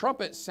 When the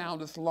trumpet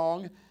soundeth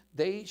long,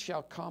 they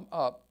shall come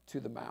up to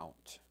the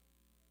mount."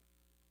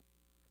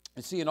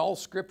 And see, in all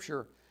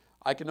Scripture,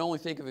 I can only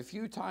think of a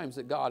few times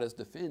that God has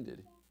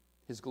defended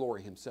His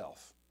glory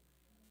Himself.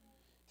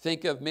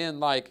 Think of men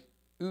like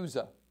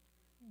Uzzah.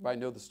 I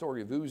know the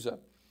story of Uzzah.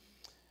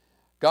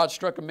 God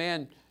struck a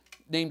man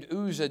named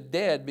Uzzah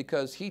dead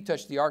because he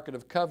touched the Ark of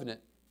the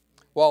Covenant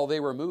while they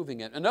were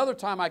moving it. Another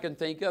time I can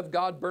think of,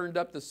 God burned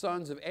up the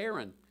sons of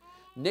Aaron,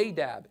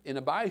 Nadab and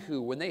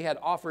Abihu, when they had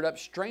offered up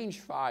strange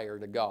fire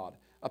to God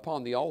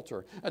upon the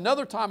altar.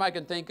 Another time I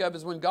can think of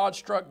is when God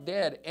struck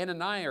dead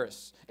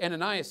Ananias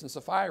and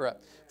Sapphira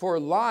for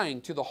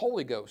lying to the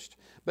Holy Ghost.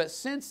 But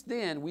since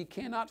then, we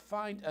cannot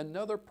find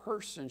another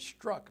person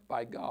struck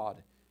by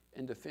God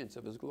in defense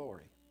of His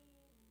glory.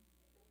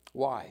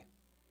 Why?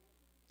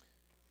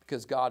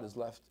 Because God has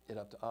left it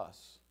up to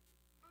us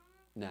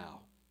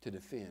now to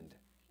defend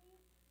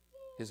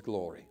His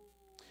glory.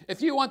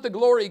 If you want the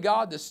glory of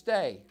God to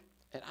stay,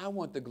 and I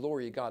want the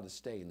glory of God to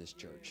stay in this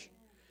church.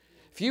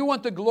 If you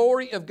want the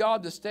glory of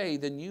God to stay,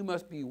 then you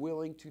must be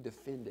willing to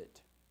defend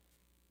it.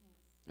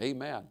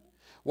 Amen.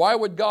 Why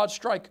would God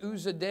strike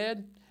Uzzah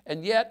dead?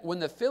 And yet, when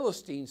the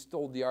Philistines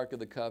stole the Ark of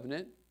the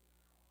Covenant,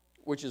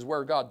 which is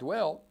where God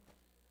dwelt,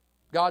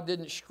 God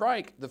didn't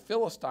strike the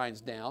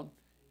Philistines down.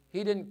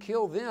 He didn't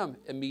kill them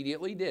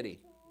immediately, did He?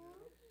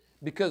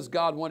 Because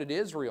God wanted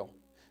Israel.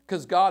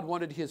 Because God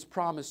wanted His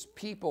promised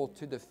people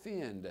to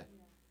defend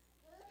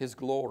His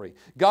glory.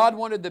 God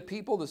wanted the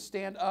people to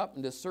stand up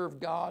and to serve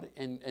God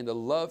and to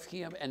love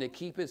Him and to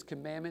keep His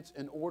commandments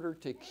in order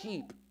to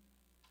keep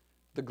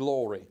the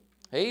glory.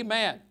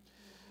 Amen.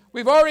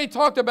 We've already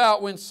talked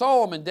about when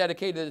Solomon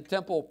dedicated the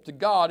temple to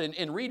God.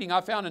 In reading, I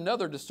found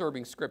another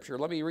disturbing scripture.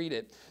 Let me read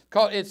it.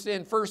 It's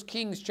in 1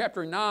 Kings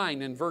chapter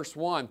 9 and verse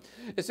 1.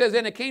 It says,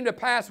 "And it came to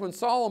pass when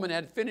Solomon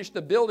had finished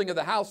the building of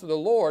the house of the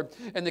Lord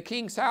and the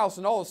king's house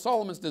and all of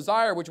Solomon's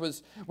desire,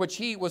 which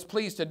he was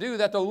pleased to do,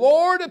 that the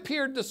Lord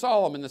appeared to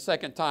Solomon the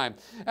second time,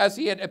 as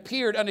He had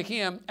appeared unto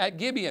him at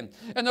Gibeon.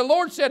 And the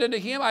Lord said unto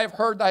him, I have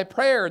heard thy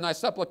prayer and thy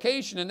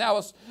supplication, and thou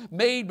hast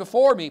made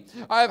before me.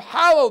 I have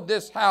hallowed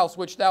this house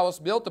which thou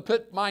hast built, to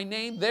put my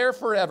name there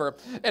forever,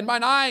 and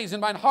mine eyes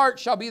and mine heart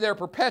shall be there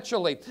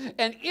perpetually.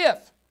 And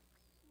if,"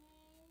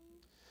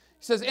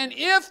 He says, "and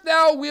if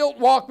thou wilt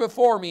walk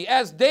before me,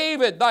 as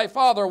David thy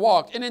father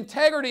walked, in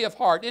integrity of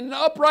heart, in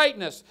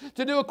uprightness,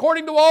 to do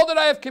according to all that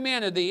I have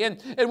commanded thee,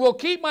 and will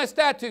keep my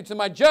statutes and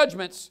my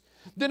judgments,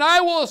 then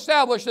I will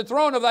establish the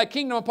throne of thy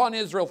kingdom upon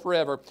Israel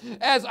forever,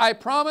 as I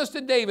promised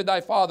to David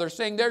thy father,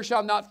 saying, there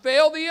shall not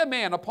fail thee a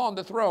man upon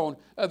the throne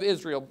of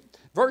Israel."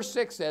 Verse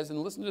 6 says, and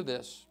listen to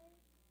this,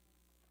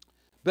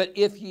 "But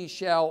if ye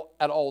shall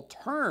at all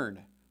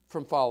turn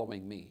from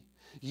following me,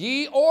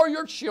 ye or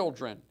your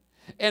children,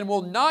 and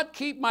will not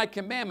keep my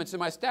commandments and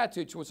my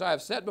statutes which I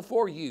have set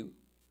before you,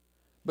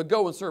 but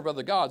go and serve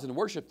other gods and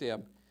worship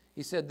them,"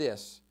 He said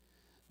this,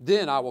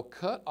 "then I will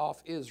cut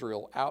off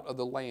Israel out of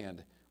the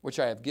land which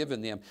I have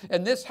given them,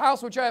 and this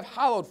house which I have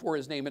hallowed for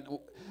His name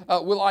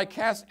will I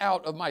cast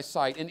out of my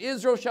sight. And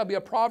Israel shall be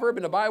a proverb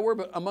and a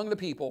byword among the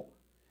people.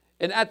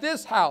 And at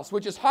this house,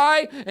 which is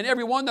high, and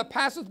every one that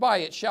passeth by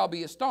it shall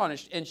be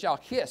astonished and shall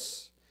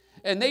hiss.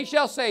 And they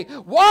shall say,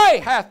 Why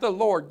hath the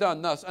Lord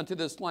done thus unto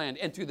this land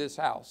and to this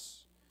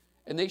house?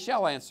 And they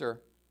shall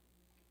answer,"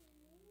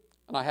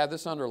 and I have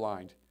this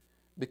underlined,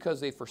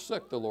 "because they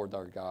forsook the Lord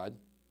our God,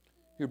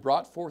 who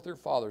brought forth their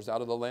fathers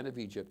out of the land of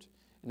Egypt,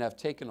 and have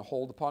taken a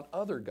hold upon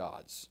other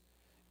gods.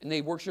 And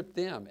they worship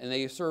them, and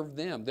they serve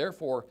them.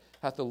 Therefore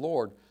hath the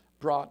Lord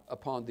brought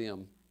upon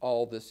them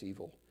all this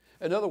evil."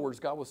 In other words,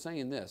 God was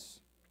saying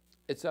this,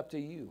 it's up to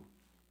you,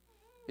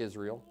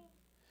 Israel.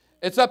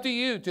 It's up to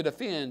you to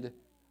defend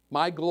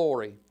my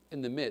glory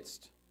in the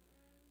midst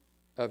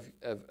of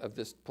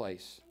this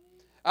place.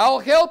 I'll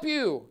help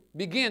you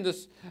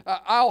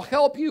I'll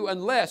help you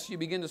unless you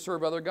begin to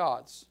serve other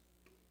gods.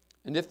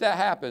 And if that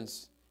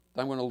happens,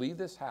 then I'm going to leave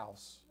this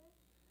house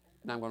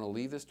and I'm going to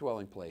leave this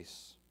dwelling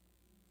place.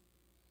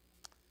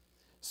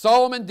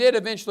 Solomon did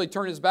eventually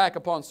turn his back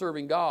upon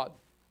serving God.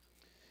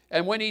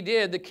 And when he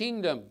did, the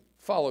kingdom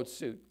followed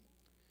suit.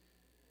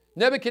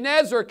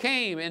 Nebuchadnezzar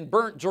came and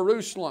burnt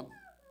Jerusalem.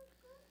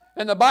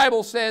 And the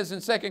Bible says in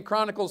 2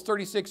 Chronicles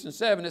 36 and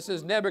 7, it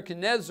says,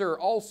 Nebuchadnezzar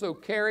also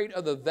carried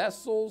of the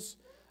vessels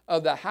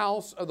of the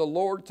house of the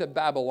Lord to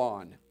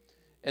Babylon,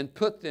 and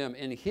put them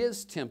in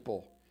his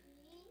temple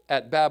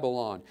at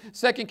Babylon.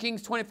 2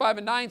 Kings 25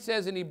 and 9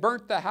 says, and he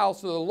burnt the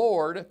house of the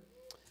Lord,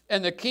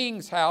 and the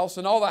king's house,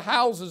 and all the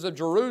houses of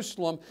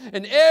Jerusalem,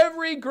 and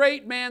every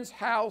great man's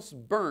house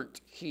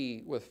burnt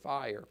he with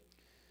fire.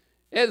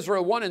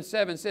 Ezra 1 and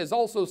 7 says,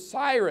 also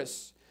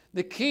Cyrus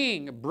the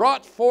king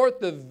brought forth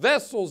the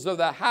vessels of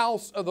the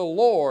house of the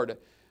Lord,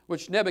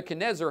 which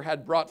Nebuchadnezzar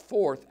had brought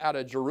forth out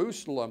of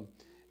Jerusalem,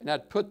 and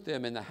had put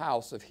them in the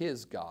house of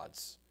his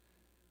gods.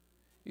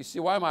 You see,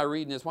 why am I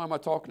reading this? Why am I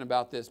talking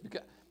about this?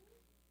 Because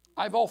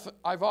I've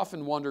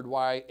often wondered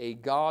why a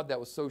God that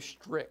was so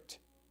strict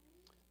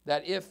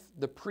that if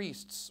the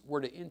priests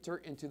were to enter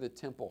into the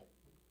temple,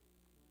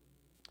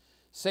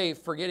 say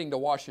forgetting to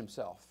wash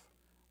himself,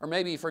 or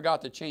maybe he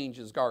forgot to change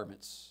his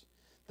garments,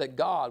 that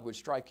God would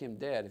strike him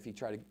dead if he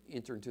tried to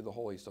enter into the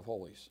holiest of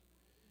holies.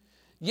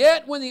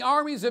 Yet when the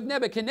armies of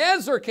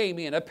Nebuchadnezzar came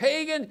in, a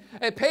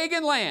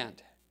pagan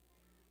land,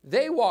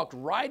 they walked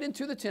right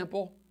into the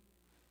temple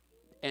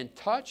and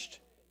touched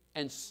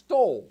and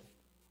stole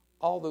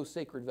all those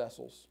sacred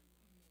vessels.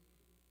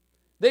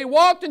 They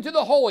walked into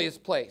the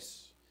holiest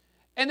place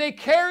and they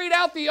carried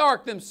out the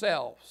ark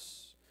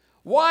themselves.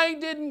 Why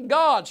didn't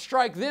God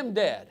strike them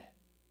dead?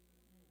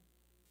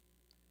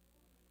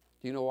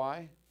 Do you know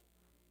why?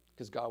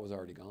 Because God was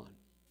already gone.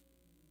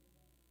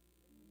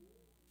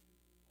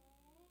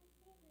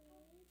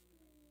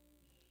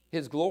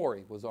 His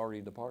glory was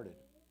already departed.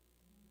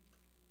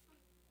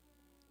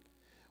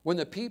 When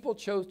the people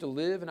chose to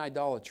live in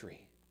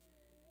idolatry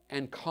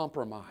and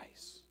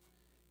compromise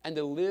and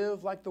to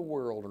live like the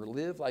world or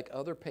live like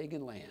other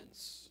pagan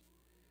lands,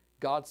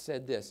 God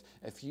said this,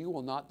 if you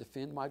will not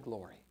defend my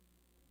glory,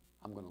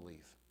 I'm going to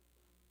leave.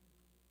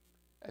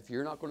 If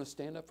you're not going to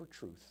stand up for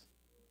truth,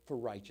 for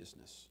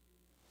righteousness,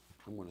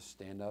 I'm going to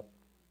stand up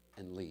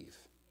and leave.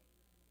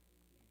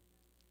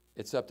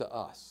 It's up to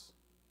us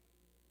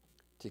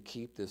to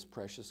keep this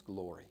precious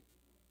glory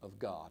of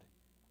God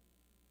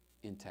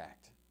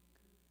intact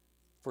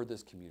for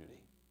this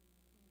community,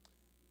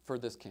 for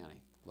this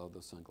county. Love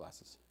those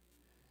sunglasses.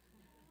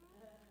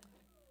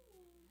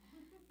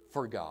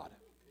 For God.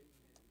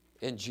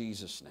 In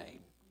Jesus'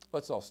 name.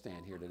 Let's all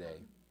stand here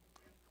today.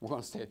 We're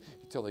going to stand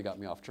until they got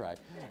me off track.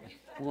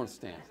 We're going to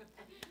stand.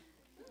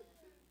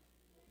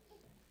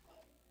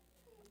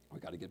 We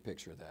got to get a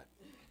picture of that.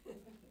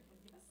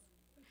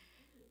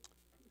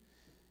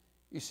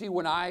 You see,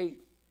 when I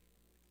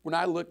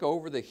look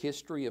over the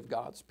history of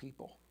God's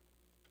people,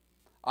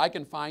 I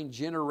can find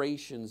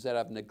generations that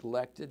have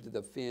neglected to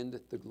defend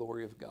the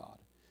glory of God.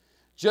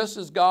 Just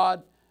as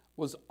God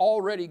was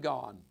already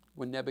gone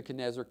when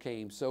Nebuchadnezzar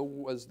came, so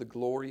was the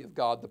glory of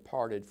God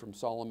departed from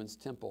Solomon's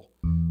temple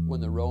when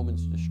the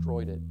Romans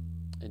destroyed it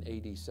in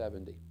AD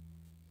 70.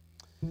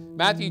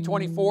 Matthew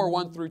 24,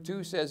 1 through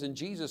 2 says, and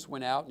Jesus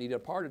went out and he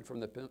departed from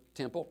the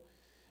temple,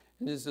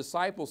 and his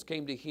disciples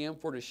came to him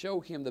for to show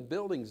him the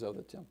buildings of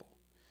the temple.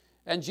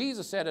 And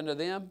Jesus said unto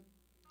them,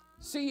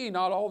 see ye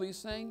not all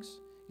these things?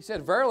 He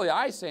said, verily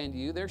I say unto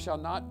you, there shall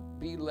not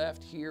be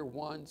left here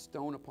one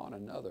stone upon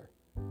another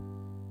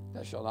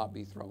that shall not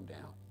be thrown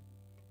down.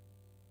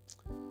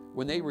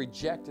 When they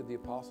rejected the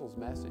apostles'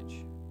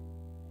 message,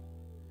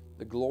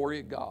 the glory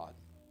of God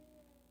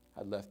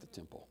had left the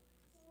temple.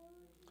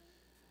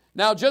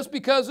 Now, just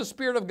because the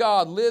Spirit of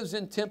God lives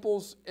in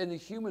temples in the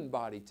human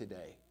body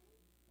today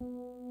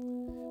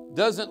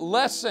doesn't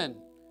lessen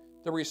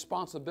the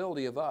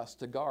responsibility of us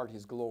to guard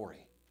His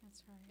glory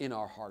in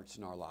our hearts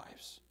and our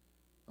lives.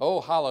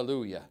 Oh,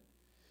 hallelujah.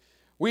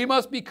 We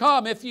must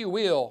become, if you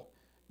will,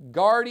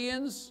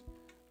 guardians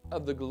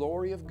of the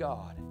glory of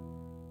God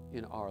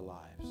in our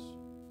lives.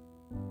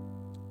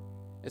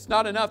 It's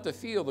not enough to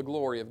feel the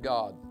glory of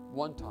God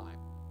one time.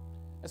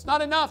 It's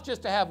not enough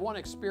just to have one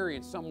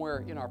experience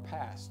somewhere in our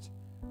past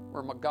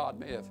where God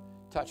may have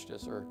touched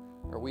us or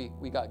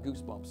we got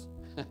goosebumps.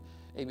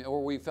 Amen.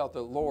 Or we felt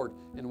the Lord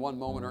in one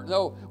moment.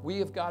 No, we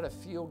have got to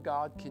feel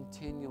God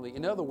continually.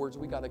 In other words,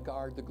 we got to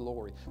guard the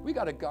glory. We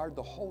got to guard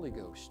the Holy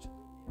Ghost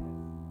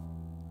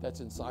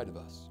that's inside of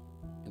us,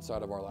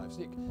 inside of our lives.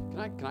 See,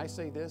 can I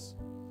say this?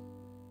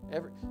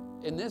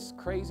 In this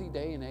crazy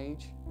day and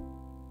age,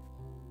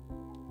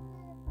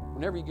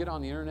 whenever you get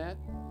on the internet,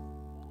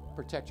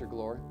 protect your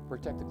glory.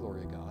 Protect the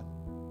glory of God.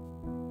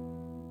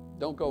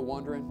 Don't go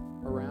wandering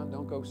around.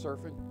 Don't go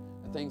surfing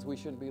at things we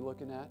shouldn't be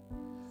looking at.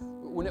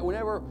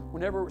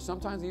 Whenever,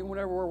 sometimes even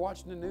whenever we're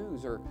watching the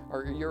news or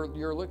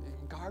you're looking,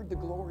 guard the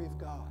glory of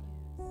God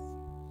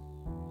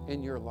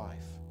in your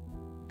life.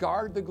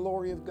 Guard the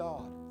glory of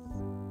God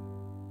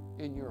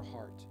in your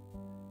heart.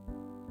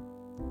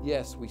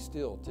 Yes, we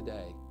still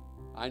today,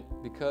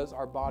 because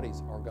our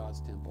bodies are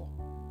God's temple,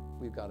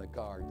 we've got to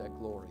guard that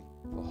glory,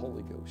 the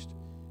Holy Ghost,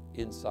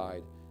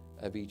 inside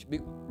of each.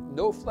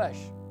 No flesh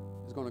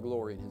is going to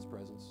glory in His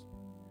presence.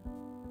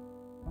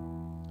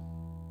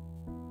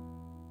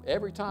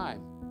 Every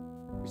time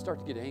we start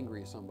to get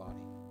angry at somebody.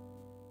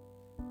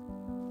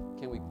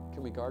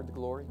 Can we guard the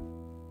glory?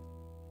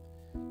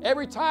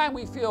 Every time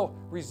we feel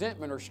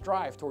resentment or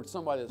strife towards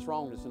somebody that's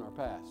wronged us in our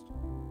past,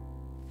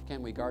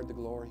 can we guard the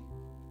glory?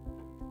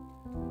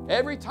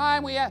 Every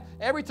time,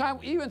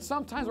 even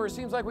sometimes where it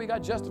seems like we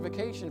got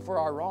justification for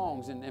our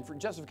wrongs and for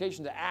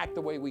justification to act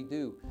the way we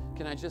do,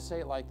 can I just say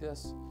it like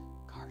this?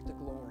 Guard the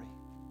glory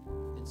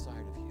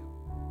inside of you.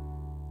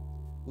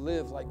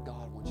 Live like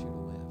God wants you to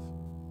live.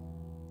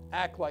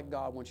 Act like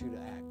God wants you to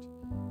act.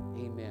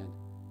 Amen.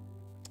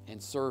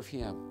 And serve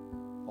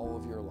Him all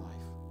of your life.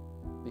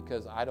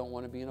 Because I don't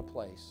want to be in a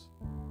place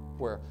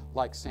where,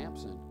 like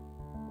Samson,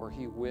 where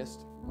he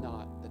wist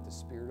not that the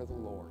Spirit of the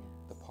Lord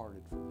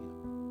departed from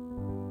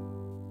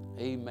him.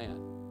 Amen.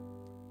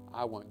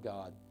 I want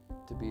God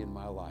to be in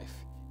my life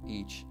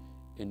each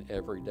and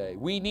every day.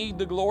 We need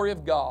the glory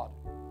of God,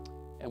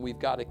 and we've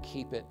got to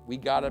keep it. We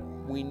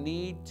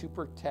need to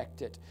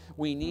protect it.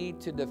 We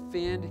need to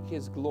defend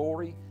His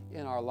glory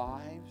in our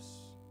lives,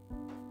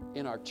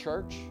 in our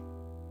church.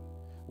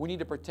 We need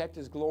to protect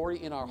His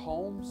glory in our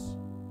homes.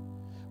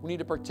 We need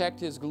to protect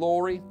His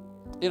glory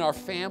in our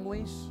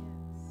families.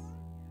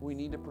 We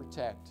need to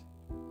protect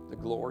the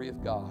glory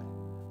of God.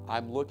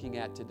 I'm looking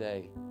at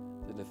today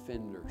the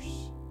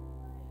defenders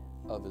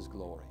of His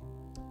glory.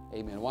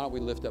 Amen. Why don't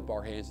we lift up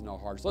our hands and our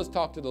hearts? Let's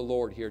talk to the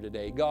Lord here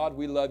today. God,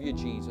 we love You,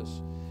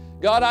 Jesus.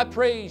 God, I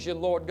praise You,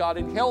 Lord God,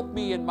 and help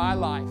me in my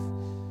life.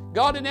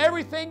 God, in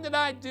everything that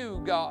I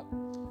do, God,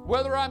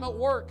 whether I'm at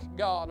work,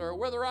 God, or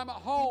whether I'm at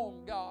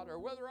home, God, or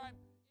whether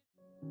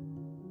I'm...